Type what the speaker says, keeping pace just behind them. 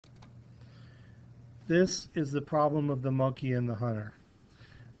This is the problem of the monkey and the hunter.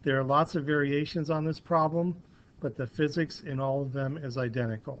 There are lots of variations on this problem, but the physics in all of them is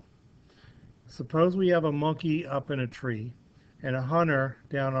identical. Suppose we have a monkey up in a tree and a hunter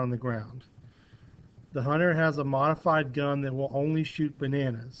down on the ground. The hunter has a modified gun that will only shoot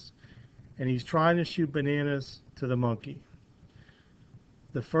bananas, and he's trying to shoot bananas to the monkey.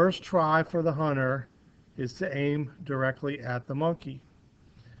 The first try for the hunter is to aim directly at the monkey.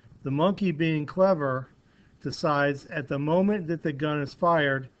 The monkey, being clever, decides at the moment that the gun is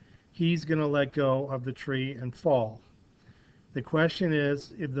fired, he's going to let go of the tree and fall. The question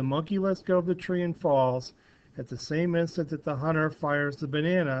is, if the monkey lets go of the tree and falls at the same instant that the hunter fires the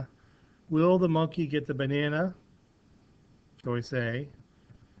banana, will the monkey get the banana? Choice A.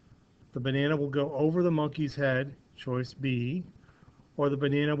 The banana will go over the monkey's head, choice B, or the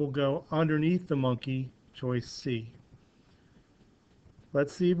banana will go underneath the monkey, choice C.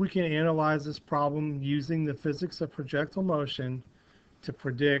 Let's see if we can analyze this problem using the physics of projectile motion to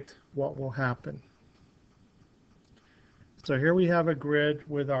predict what will happen. So here we have a grid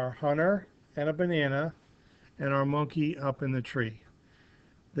with our hunter and a banana and our monkey up in the tree.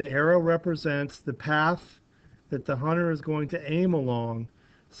 The arrow represents the path that the hunter is going to aim along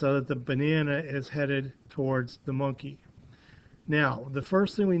so that the banana is headed towards the monkey. Now, the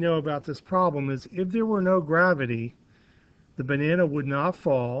first thing we know about this problem is if there were no gravity, the banana would not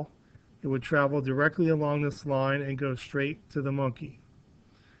fall. It would travel directly along this line and go straight to the monkey.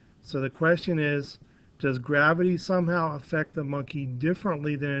 So the question is, does gravity somehow affect the monkey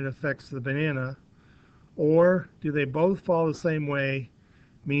differently than it affects the banana? Or do they both fall the same way,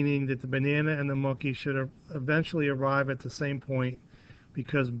 meaning that the banana and the monkey should eventually arrive at the same point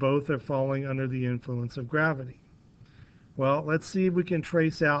because both are falling under the influence of gravity? Well, let's see if we can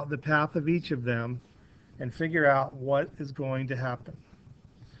trace out the path of each of them and figure out what is going to happen.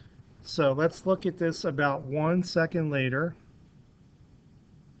 So let's look at this about 1 second later.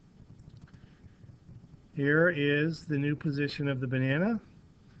 Here is the new position of the banana,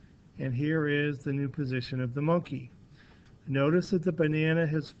 and here is the new position of the monkey. Notice that the banana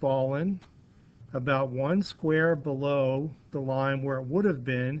has fallen about 1 square below the line where it would have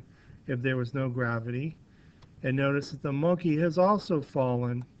been if there was no gravity. And notice that the monkey has also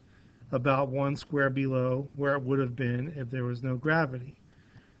fallen about 1 square below where it would have been if there was no gravity.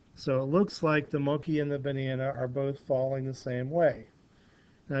 So it looks like the monkey and the banana are both falling the same way.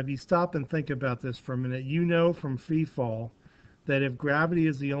 Now, if you stop and think about this for a minute, you know from free fall that if gravity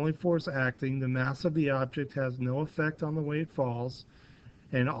is the only force acting, the mass of the object has no effect on the way it falls,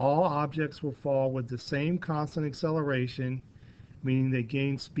 and all objects will fall with the same constant acceleration, meaning they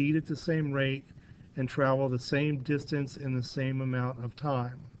gain speed at the same rate and travel the same distance in the same amount of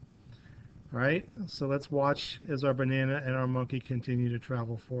time. All right, so let's watch as our banana and our monkey continue to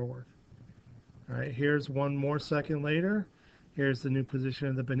travel forward. All right, here's 1 more second later. Here's the new position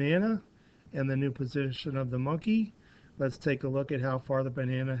of the banana and the new position of the monkey. Let's take a look at how far the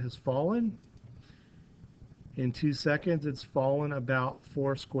banana has fallen. In 2 seconds, it's fallen about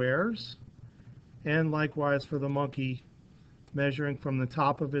 4 squares. And likewise for the monkey, measuring from the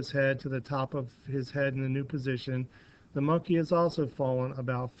top of his head to the top of his head in the new position, the monkey has also fallen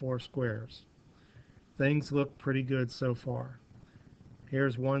about 4 squares. Things look pretty good so far.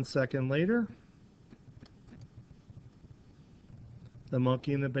 Here's 1 second later. The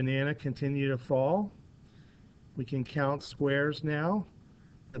monkey and the banana continue to fall. We can count squares now.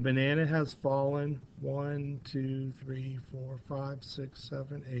 The banana has fallen 1, 2, 3, 4, 5, 6,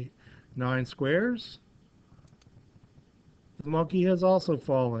 7, 8, 9 squares. The monkey has also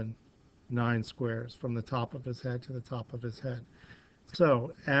fallen 9 squares from the top of his head to the top of his head.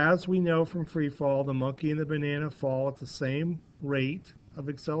 So, as we know from free fall, the monkey and the banana fall at the same rate of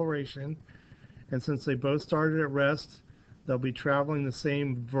acceleration. And since they both started at rest, they'll be traveling the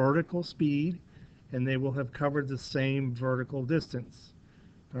same vertical speed, and they will have covered the same vertical distance.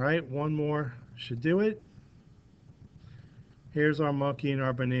 All right, 1 more should do it. Here's our monkey and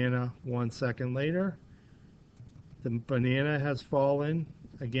our banana 1 second later. The banana has fallen.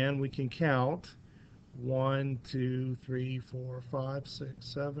 Again, we can count 1, 2, 3, 4, 5, 6,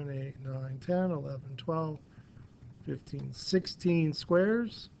 7, 8, 9, 10, 11, 12, 15, 16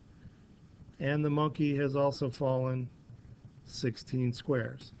 squares. And the monkey has also fallen 16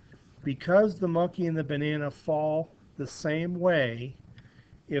 squares. Because the monkey and the banana fall the same way,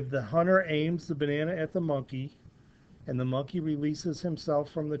 if the hunter aims the banana at the monkey and the monkey releases himself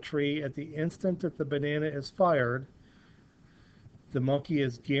from the tree at the instant that the banana is fired, the monkey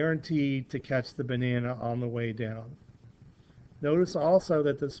is guaranteed to catch the banana on the way down. Notice also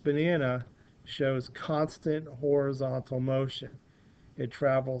that this banana shows constant horizontal motion. It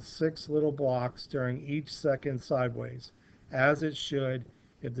travels 6 little blocks during each second sideways, as it should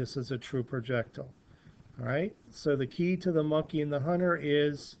if this is a true projectile. All right, so the key to the monkey and the hunter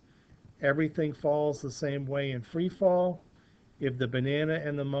is everything falls the same way in free fall. If the banana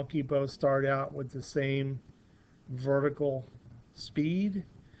and the monkey both start out with the same vertical speed,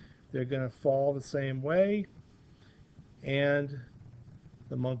 they're going to fall the same way, and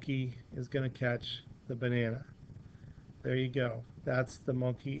the monkey is going to catch the banana. There you go. That's the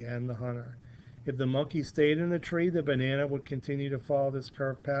monkey and the hunter. If the monkey stayed in the tree, the banana would continue to follow this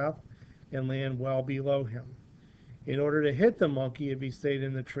curved path and land well below him. In order to hit the monkey, if he stayed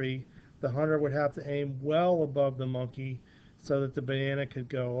in the tree, the hunter would have to aim well above the monkey so that the banana could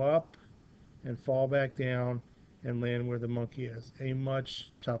go up and fall back down and land where the monkey is. A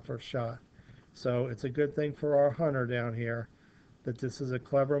much tougher shot. So it's a good thing for our hunter down here that this is a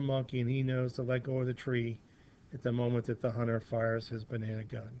clever monkey and he knows to let go of the tree at the moment that the hunter fires his banana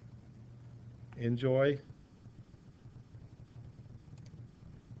gun. Enjoy.